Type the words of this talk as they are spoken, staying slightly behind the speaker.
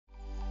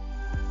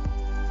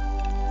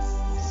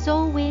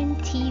Soulwind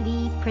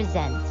TV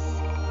presents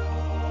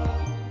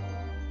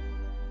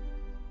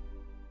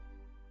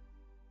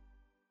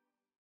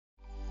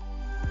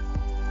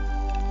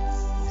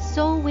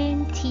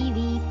Soulwind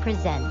TV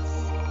presents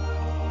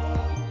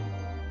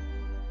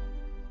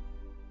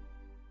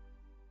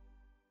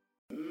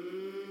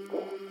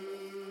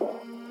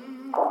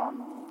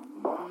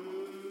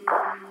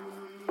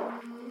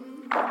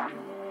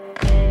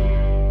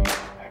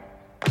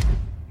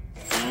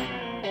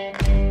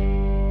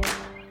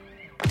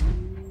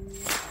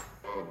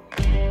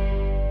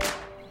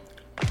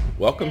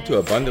Welcome to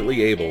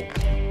Abundantly Able,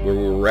 where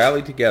we will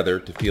rally together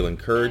to feel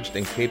encouraged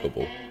and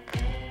capable.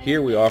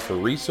 Here we offer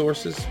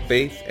resources,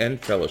 faith, and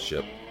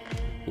fellowship.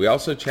 We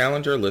also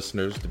challenge our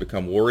listeners to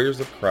become warriors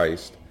of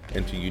Christ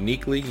and to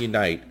uniquely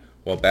unite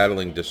while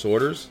battling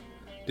disorders,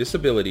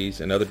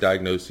 disabilities, and other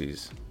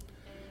diagnoses.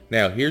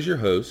 Now here's your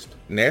host,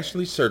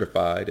 nationally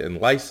certified and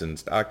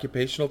licensed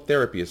occupational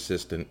therapy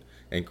assistant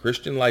and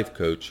Christian life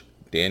coach,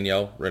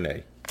 Danielle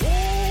Renee.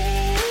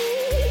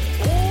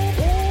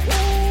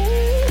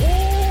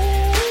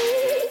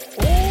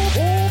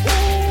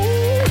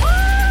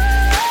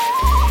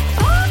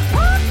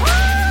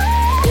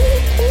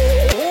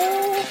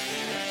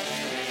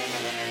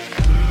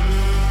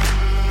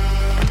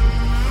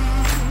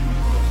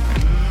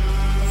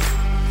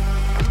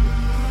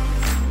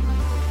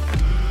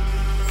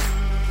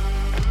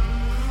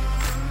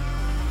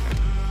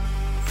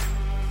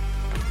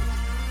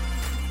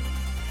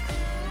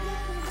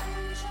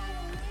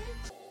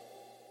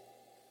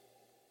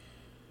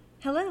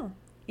 Hello,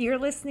 you're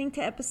listening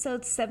to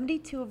episode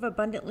 72 of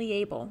Abundantly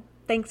Able.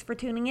 Thanks for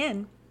tuning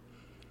in.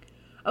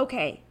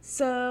 Okay,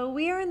 so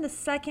we are in the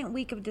second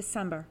week of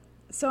December.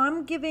 So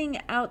I'm giving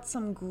out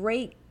some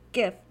great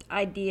gift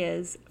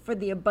ideas for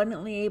the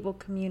Abundantly Able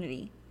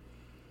community.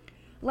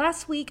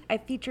 Last week, I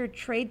featured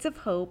Trades of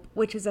Hope,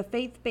 which is a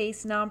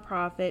faith-based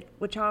nonprofit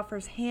which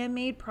offers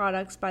handmade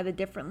products by the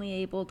differently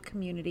abled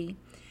community,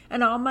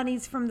 and all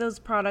monies from those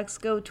products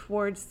go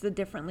towards the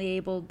differently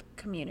abled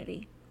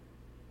community.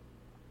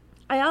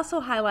 I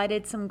also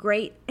highlighted some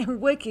great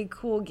and wicked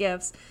cool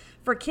gifts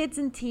for kids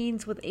and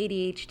teens with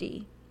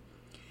ADHD.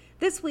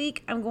 This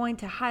week, I'm going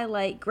to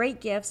highlight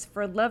great gifts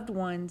for loved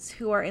ones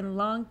who are in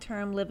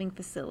long-term living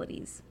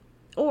facilities,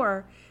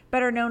 or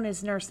better known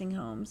as nursing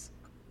homes.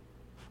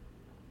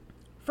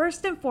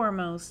 First and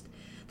foremost,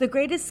 the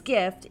greatest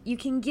gift you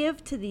can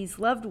give to these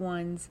loved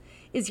ones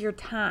is your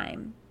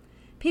time.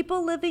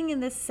 People living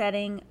in this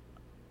setting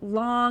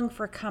long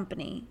for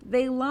company.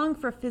 They long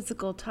for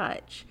physical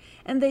touch,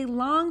 and they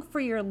long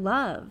for your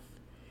love.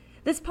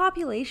 This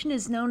population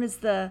is known as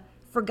the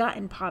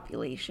forgotten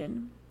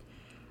population.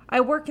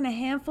 I work in a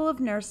handful of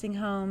nursing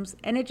homes,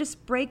 and it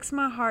just breaks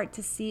my heart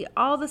to see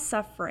all the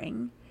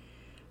suffering.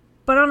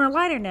 But on a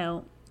lighter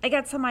note, I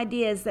got some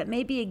ideas that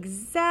may be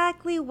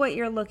exactly what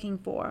you're looking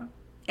for.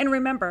 And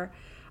remember,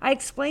 I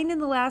explained in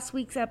the last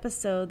week's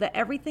episode that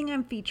everything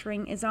I'm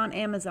featuring is on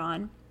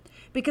Amazon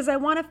because I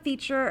want to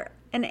feature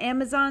an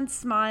Amazon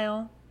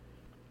Smile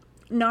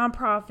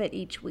nonprofit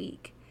each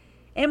week.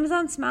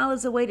 Amazon Smile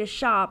is a way to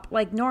shop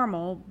like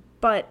normal,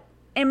 but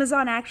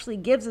Amazon actually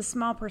gives a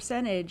small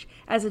percentage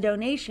as a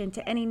donation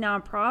to any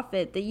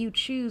nonprofit that you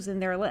choose in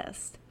their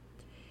list.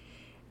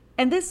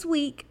 And this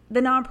week,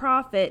 the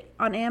nonprofit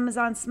on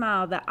Amazon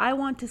Smile that I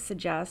want to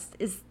suggest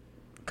is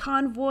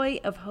Convoy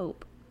of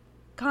Hope.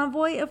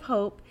 Convoy of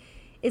Hope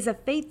is a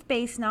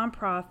faith-based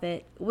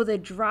nonprofit with a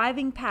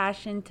driving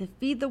passion to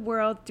feed the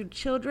world through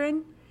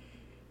children,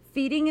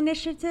 feeding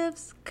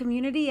initiatives,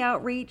 community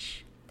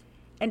outreach,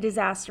 and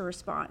disaster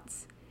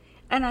response.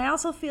 And I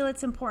also feel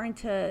it's important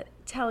to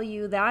tell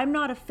you that I'm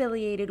not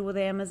affiliated with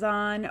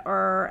Amazon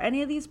or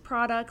any of these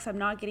products. I'm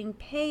not getting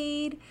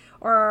paid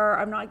or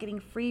I'm not getting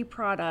free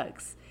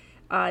products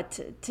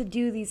to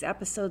do these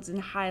episodes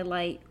and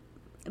highlight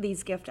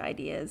these gift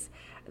ideas.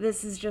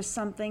 This is just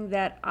something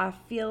that I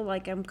feel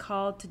like I'm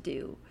called to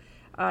do,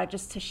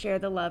 just to share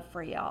the love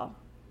for y'all.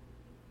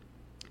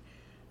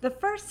 The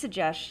first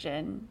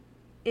suggestion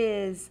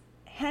is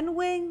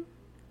Henwing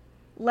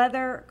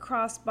leather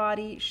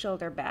crossbody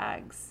shoulder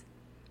bags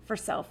for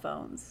cell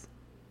phones.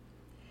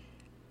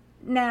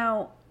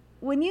 Now,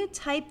 when you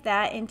type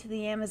that into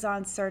the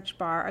Amazon search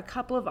bar, a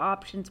couple of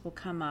options will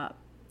come up.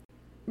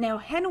 Now,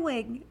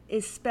 Henwing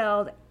is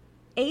spelled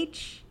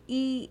Hengwin.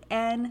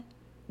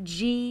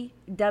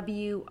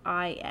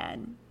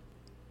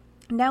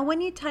 Now,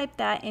 when you type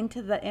that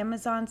into the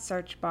Amazon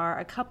search bar,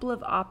 a couple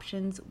of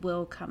options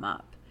will come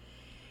up.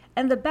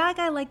 And the bag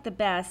I like the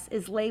best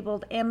is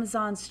labeled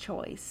Amazon's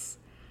Choice.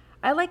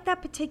 I like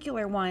that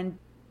particular one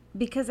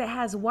because it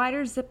has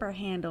wider zipper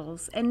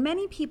handles, and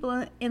many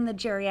people in the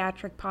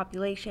geriatric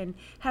population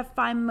have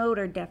fine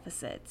motor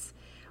deficits,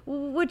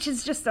 which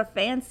is just a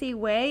fancy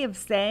way of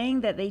saying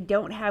that they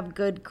don't have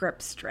good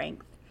grip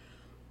strength.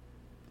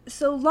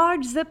 So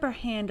large zipper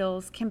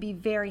handles can be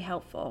very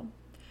helpful.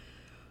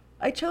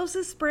 I chose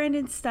this brand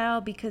and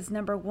style because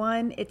number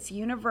one, it's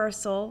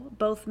universal.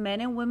 Both men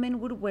and women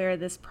would wear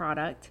this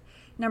product.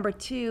 Number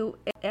two,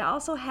 it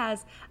also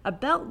has a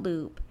belt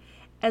loop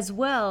as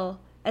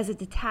well as a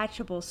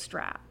detachable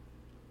strap.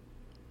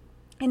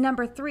 And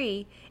number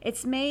 3,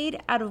 it's made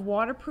out of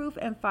waterproof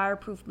and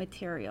fireproof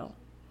material.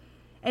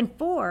 And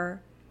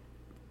 4,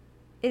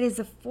 it is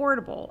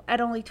affordable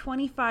at only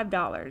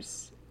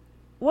 $25.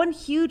 One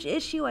huge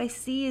issue I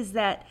see is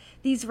that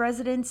these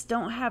residents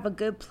don't have a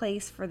good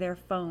place for their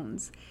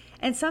phones.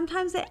 And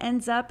sometimes it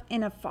ends up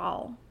in a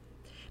fall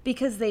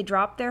because they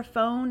drop their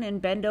phone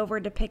and bend over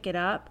to pick it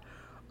up,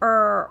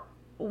 or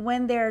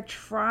when they're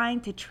trying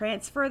to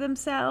transfer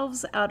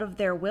themselves out of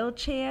their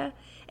wheelchair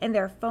and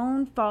their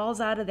phone falls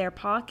out of their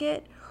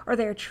pocket, or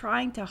they're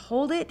trying to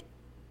hold it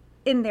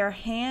in their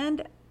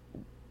hand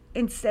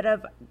instead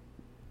of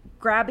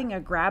grabbing a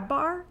grab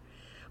bar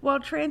while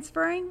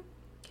transferring.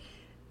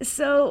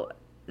 So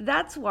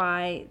that's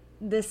why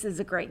this is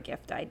a great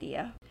gift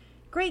idea.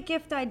 Great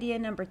gift idea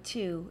number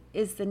 2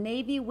 is the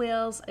Navy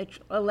Wheels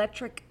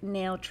electric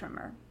nail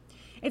trimmer.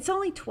 It's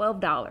only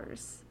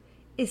 $12.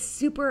 It's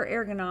super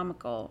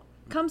ergonomical,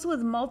 comes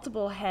with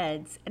multiple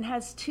heads and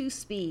has 2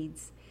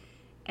 speeds,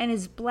 and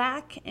is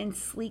black and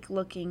sleek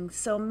looking,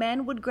 so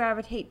men would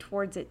gravitate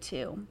towards it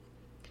too.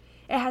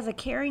 It has a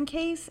carrying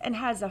case and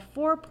has a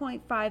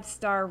 4.5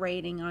 star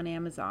rating on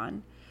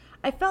Amazon.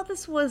 I felt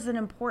this was an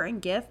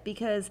important gift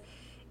because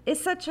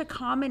it's such a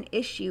common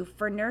issue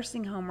for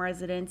nursing home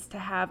residents to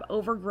have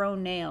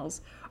overgrown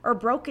nails or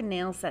broken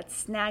nails that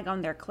snag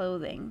on their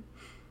clothing.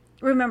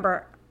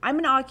 Remember, I'm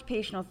an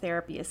occupational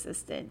therapy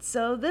assistant,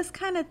 so this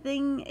kind of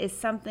thing is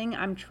something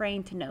I'm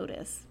trained to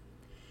notice.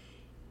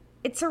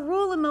 It's a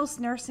rule in most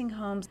nursing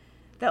homes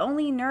that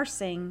only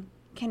nursing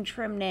can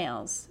trim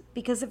nails,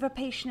 because if a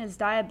patient is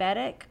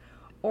diabetic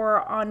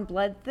or on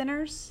blood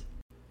thinners,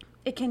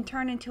 it can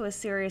turn into a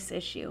serious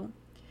issue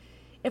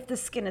if the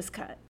skin is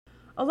cut.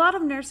 A lot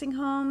of nursing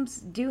homes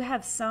do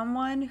have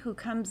someone who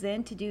comes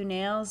in to do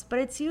nails, but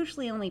it's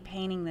usually only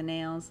painting the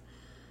nails.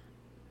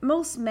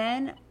 Most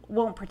men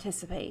won't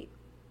participate.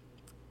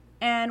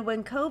 And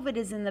when COVID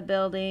is in the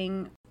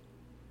building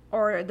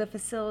or the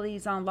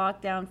facility's on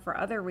lockdown for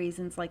other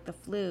reasons like the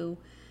flu,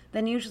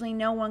 then usually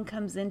no one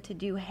comes in to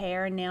do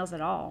hair and nails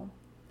at all.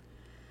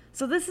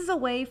 So this is a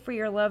way for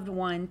your loved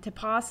one to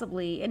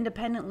possibly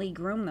independently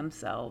groom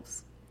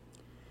themselves.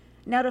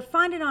 Now, to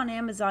find it on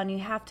Amazon, you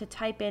have to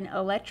type in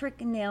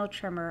electric nail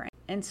trimmer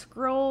and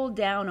scroll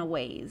down a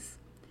ways.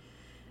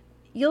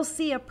 You'll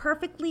see a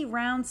perfectly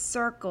round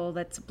circle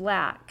that's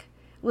black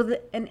with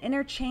an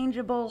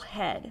interchangeable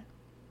head.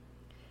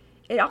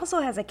 It also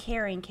has a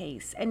carrying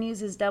case and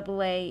uses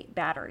AA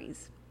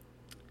batteries.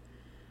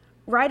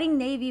 Writing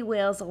Navy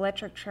Wheels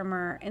electric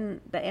trimmer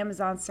in the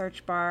Amazon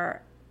search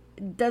bar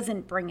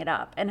doesn't bring it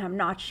up, and I'm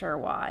not sure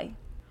why.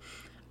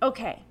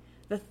 Okay.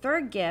 The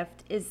third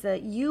gift is the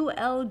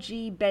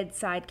ULG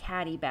bedside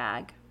caddy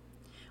bag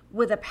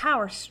with a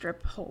power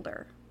strip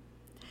holder.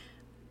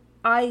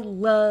 I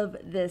love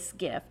this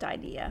gift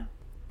idea.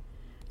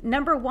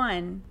 Number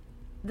 1,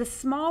 the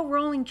small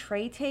rolling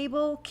tray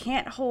table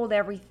can't hold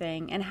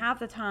everything, and half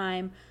the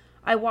time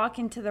I walk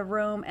into the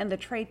room and the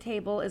tray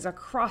table is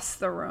across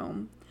the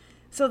room.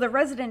 So the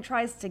resident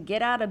tries to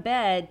get out of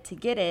bed to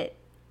get it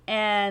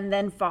and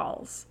then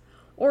falls,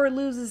 or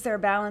loses their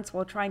balance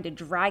while trying to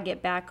drag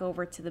it back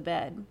over to the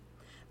bed.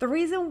 The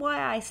reason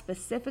why I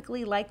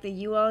specifically like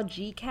the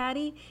ULG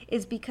caddy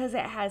is because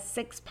it has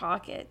 6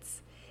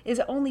 pockets,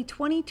 is only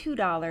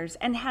 $22,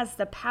 and has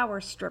the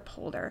power strip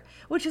holder,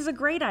 which is a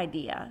great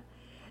idea.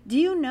 Do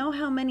you know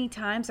how many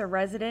times a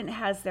resident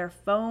has their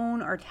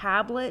phone or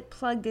tablet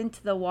plugged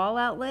into the wall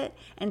outlet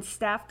and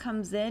staff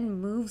comes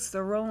in, moves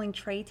the rolling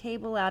tray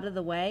table out of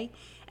the way,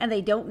 and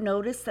they don't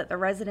notice that the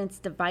resident's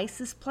device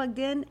is plugged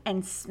in,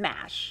 and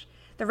smash!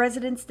 The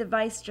resident's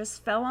device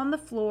just fell on the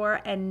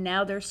floor and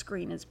now their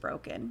screen is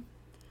broken.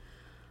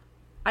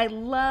 I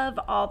love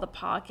all the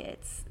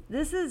pockets.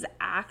 This is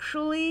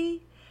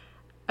actually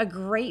a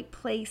great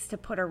place to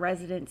put a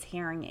resident's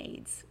hearing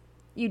aids.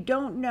 You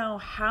don't know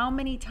how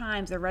many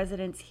times a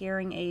resident's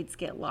hearing aids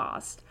get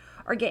lost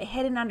or get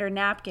hidden under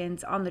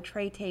napkins on the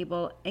tray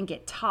table and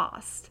get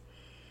tossed.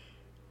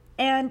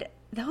 And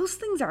those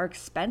things are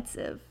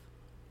expensive.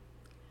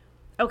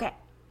 Okay,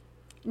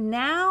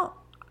 now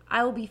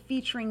I will be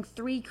featuring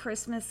 3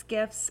 Christmas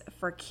gifts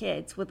for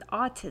kids with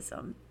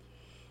autism.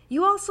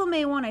 You also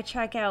may want to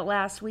check out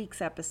last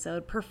week's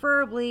episode,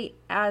 preferably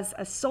as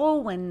a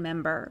Soulwind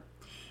member,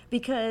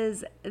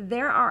 because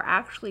there are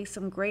actually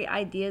some great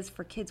ideas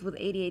for kids with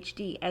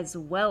ADHD as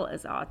well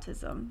as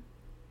autism.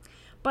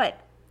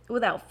 But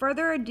without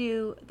further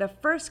ado, the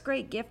first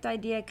great gift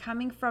idea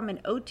coming from an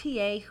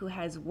OTA who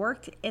has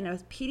worked in a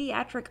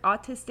pediatric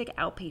autistic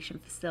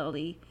outpatient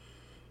facility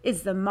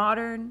is the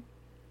modern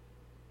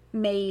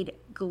made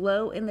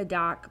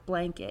glow-in-the-dark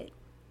blanket.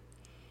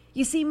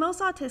 You see, most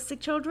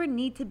autistic children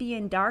need to be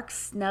in dark,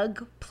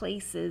 snug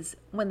places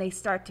when they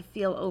start to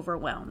feel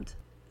overwhelmed.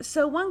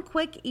 So one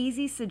quick,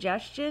 easy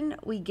suggestion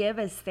we give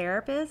as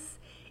therapists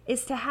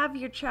is to have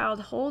your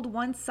child hold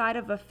one side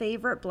of a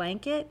favorite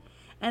blanket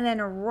and then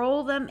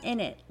roll them in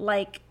it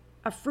like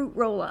a fruit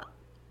roll-up.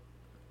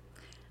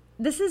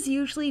 This is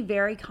usually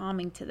very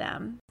calming to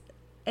them.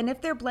 And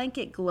if their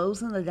blanket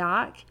glows in the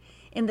dark,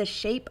 in the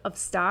shape of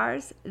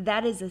stars,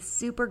 that is a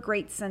super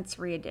great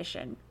sensory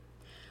addition.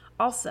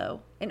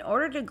 Also, in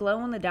order to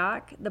glow in the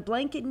dark, the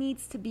blanket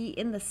needs to be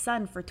in the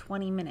sun for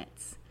 20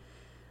 minutes.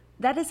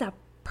 That is a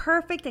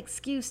perfect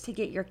excuse to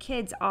get your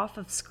kids off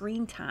of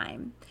screen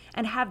time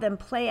and have them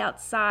play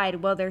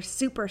outside while their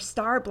super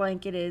star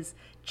blanket is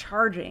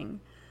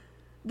charging.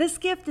 This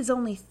gift is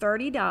only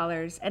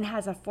 $30 and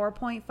has a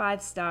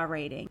 4.5 star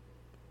rating.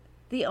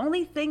 The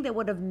only thing that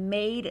would have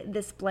made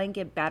this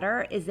blanket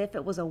better is if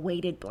it was a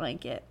weighted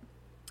blanket.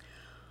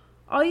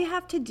 All you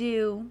have to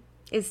do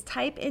is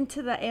type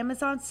into the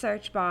Amazon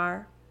search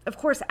bar, of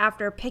course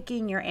after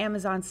picking your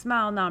Amazon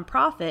Smile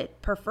nonprofit,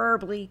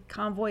 preferably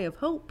Convoy of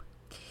Hope.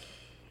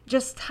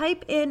 Just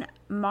type in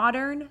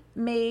modern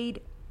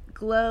made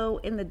glow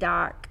in the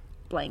dark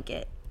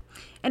blanket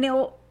and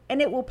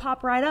it will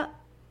pop right up.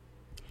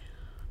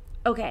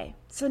 Okay,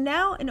 so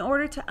now in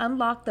order to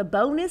unlock the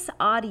bonus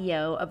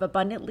audio of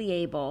Abundantly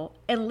Able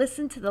and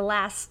listen to the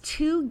last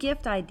 2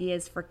 gift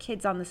ideas for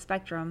kids on the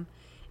spectrum,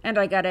 and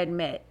I gotta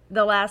admit,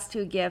 the last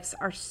 2 gifts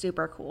are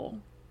super cool.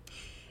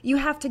 You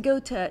have to go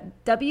to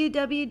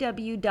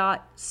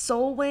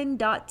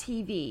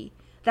www.solwyn.tv.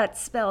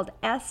 That's spelled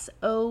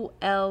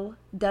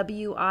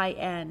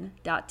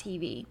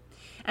SOLWIN.tv,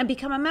 and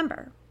become a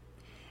member.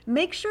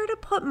 Make sure to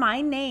put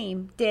my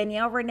name,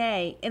 Danielle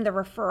Renee, in the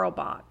referral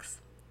box.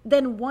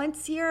 Then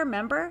once you're a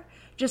member,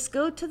 just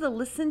go to the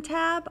Listen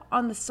tab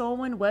on the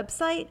Solwyn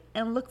website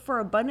and look for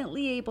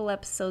Abundantly Able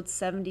episode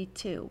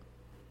 72.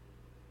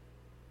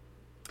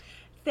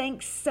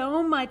 Thanks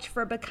so much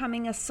for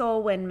becoming a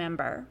Solwyn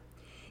member.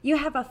 You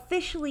have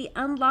officially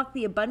unlocked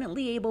the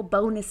Abundantly Able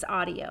bonus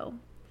audio,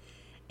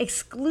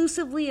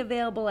 exclusively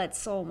available at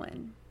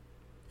Solwyn.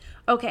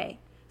 Okay,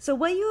 so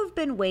what you have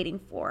been waiting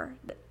for,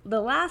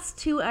 the last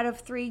 2 out of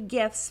 3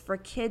 gifts for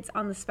kids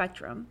on the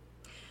spectrum.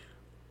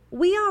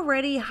 We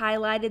already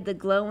highlighted the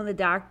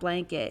glow-in-the-dark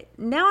blanket.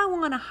 Now I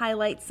want to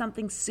highlight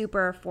something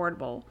super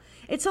affordable.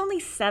 It's only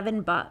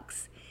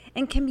 $7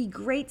 and can be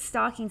great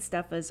stocking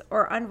stuffers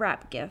or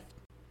unwrapped gift.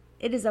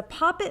 It is a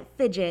Pop-It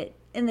fidget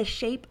in the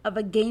shape of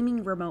a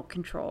gaming remote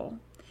control.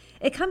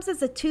 It comes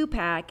as a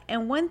 2-pack,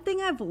 and one thing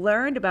I've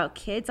learned about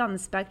kids on the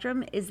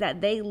spectrum is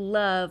that they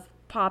love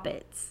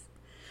Pop-Its.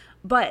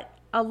 But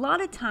a lot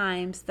of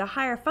times, the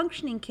higher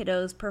functioning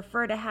kiddos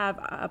prefer to have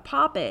a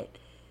Pop-It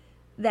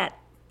that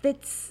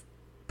fits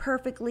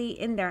perfectly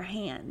in their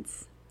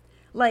hands.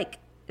 Like,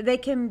 they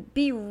can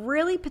be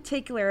really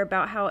particular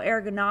about how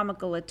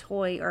ergonomical a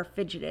toy or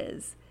fidget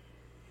is.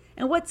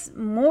 And what's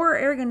more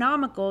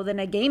ergonomical than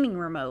a gaming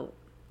remote?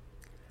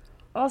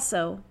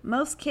 Also,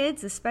 most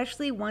kids,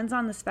 especially ones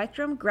on the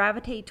spectrum,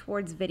 gravitate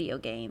towards video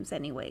games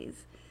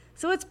anyways.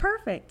 So it's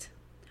perfect.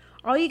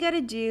 All you got to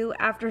do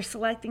after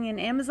selecting an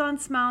Amazon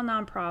Smile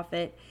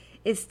nonprofit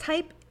is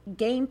type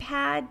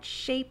gamepad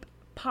shape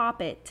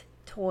Pop-It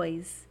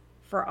toys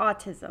for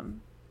autism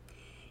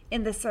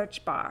in the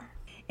search bar,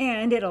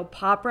 and it'll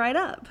pop right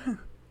up.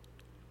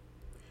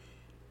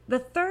 The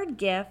third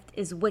gift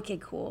is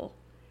wicked cool.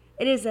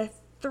 It is a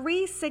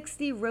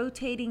 360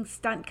 rotating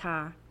stunt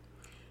car.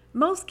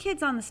 Most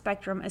kids on the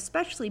spectrum,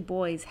 especially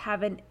boys,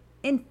 have an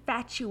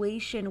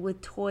infatuation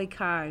with toy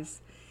cars.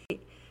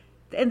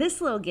 And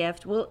this little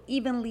gift will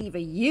even leave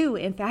you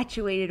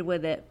infatuated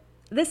with it.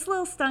 This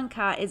little stunt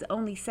car is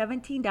only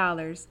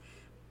 $17,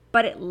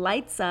 but it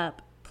lights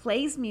up,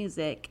 plays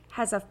music,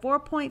 has a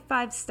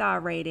 4.5 star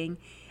rating,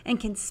 and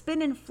can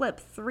spin and flip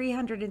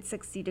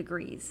 360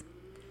 degrees.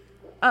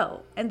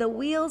 Oh, and the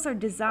wheels are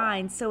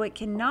designed so it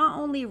can not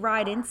only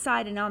ride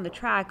inside and on the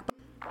track,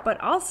 but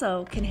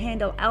also can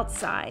handle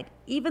outside,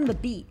 even the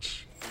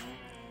beach.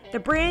 The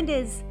brand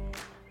is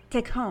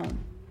Takon.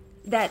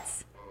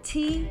 That's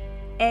TAKIHON.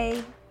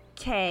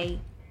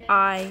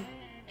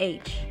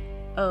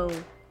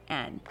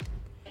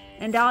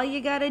 And all you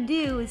gotta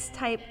do is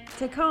type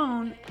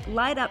Takon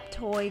light up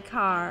toy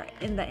car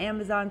in the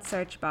Amazon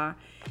search bar,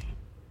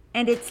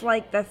 and it's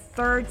like the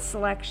 3rd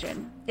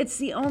selection. It's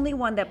the only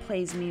one that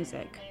plays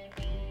music.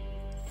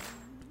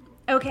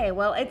 Okay,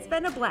 well, it's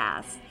been a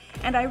blast,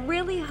 and I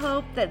really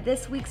hope that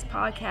this week's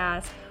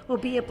podcast will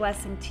be a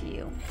blessing to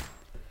you.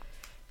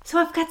 So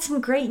I've got some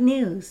great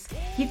news.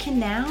 You can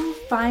now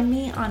find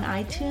me on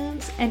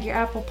iTunes and your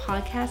Apple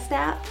Podcast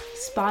app,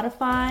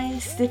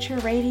 Spotify, Stitcher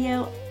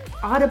Radio,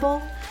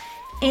 Audible,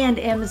 and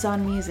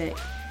Amazon Music.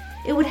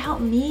 It would help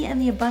me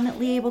and the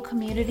Abundantly Able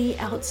community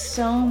out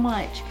so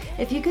much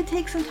if you could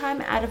take some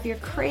time out of your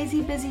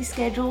crazy busy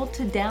schedule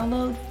to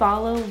download,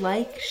 follow,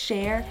 like,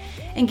 share,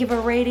 and give a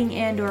rating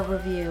and or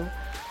review.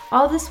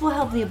 All this will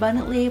help the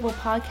Abundantly Able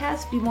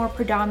podcast be more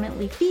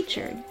predominantly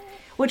featured,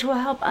 which will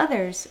help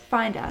others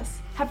find us.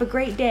 Have a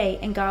great day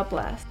and God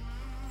bless.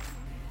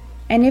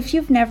 And if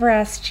you've never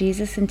asked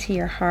Jesus into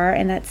your heart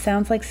and that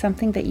sounds like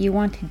something that you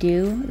want to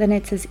do, then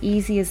it's as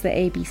easy as the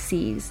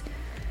ABCs.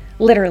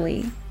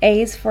 Literally,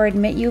 A is for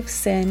admit you have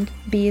sinned,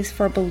 B is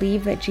for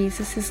believe that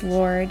Jesus is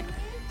Lord,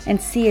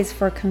 and C is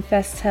for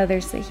confess to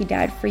others that He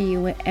died for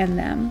you and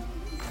them.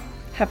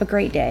 Have a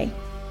great day.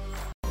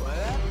 Well,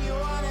 if you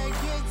wanna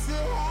get to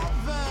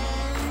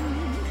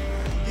heaven,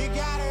 you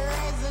gotta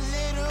raise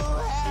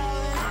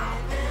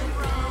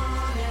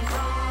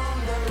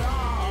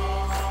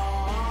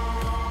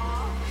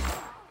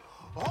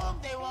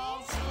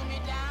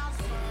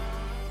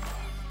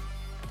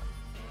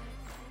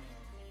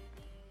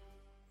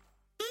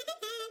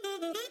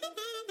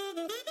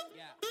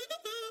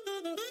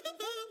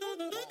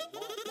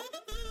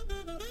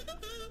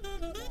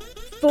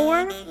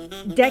 4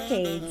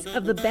 decades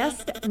of the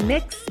best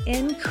mix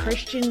in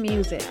Christian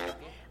music,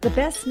 the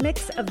best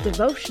mix of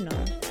devotional,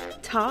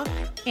 talk,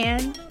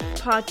 and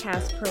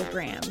podcast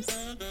programs,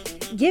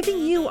 giving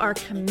you our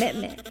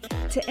commitment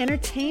to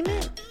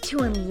entertainment to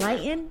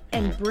enlighten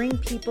and bring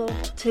people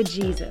to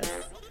Jesus.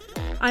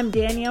 I'm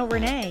Danielle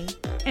Renee,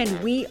 and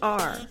we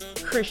are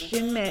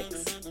Christian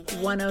Mix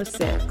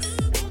 106.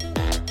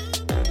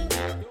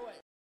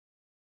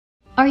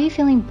 Are you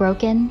feeling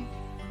broken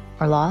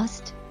or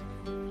lost?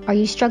 Are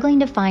you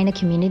struggling to find a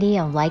community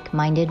of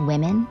like-minded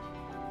women?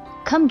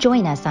 Come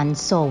join us on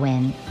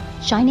Soulwind,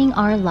 Shining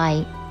Our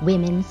Light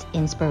Women's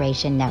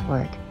Inspiration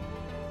Network.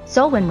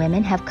 Soulwind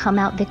women have come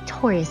out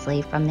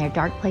victoriously from their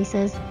dark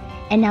places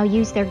and now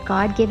use their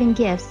God-given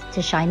gifts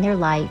to shine their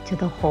light to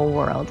the whole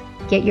world.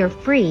 Get your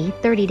free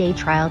 30-day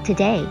trial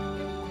today.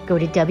 Go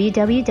to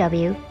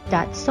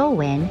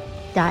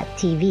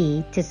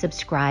www.soulwind.tv to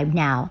subscribe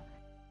now.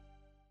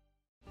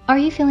 Are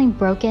you feeling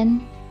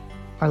broken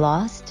or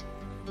lost?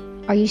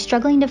 Are you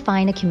struggling to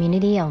find a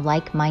community of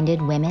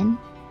like-minded women?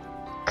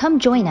 Come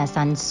join us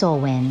on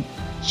Soulwind,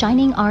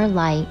 Shining Our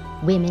Light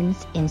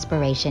Women's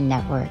Inspiration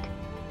Network.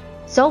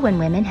 Soulwind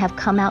women have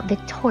come out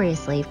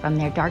victoriously from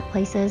their dark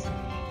places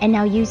and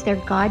now use their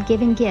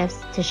God-given gifts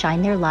to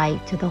shine their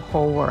light to the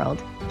whole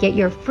world. Get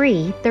your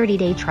free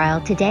 30-day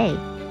trial today.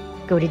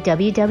 Go to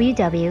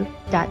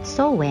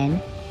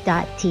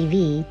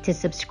www.soulwind.tv to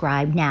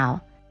subscribe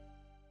now.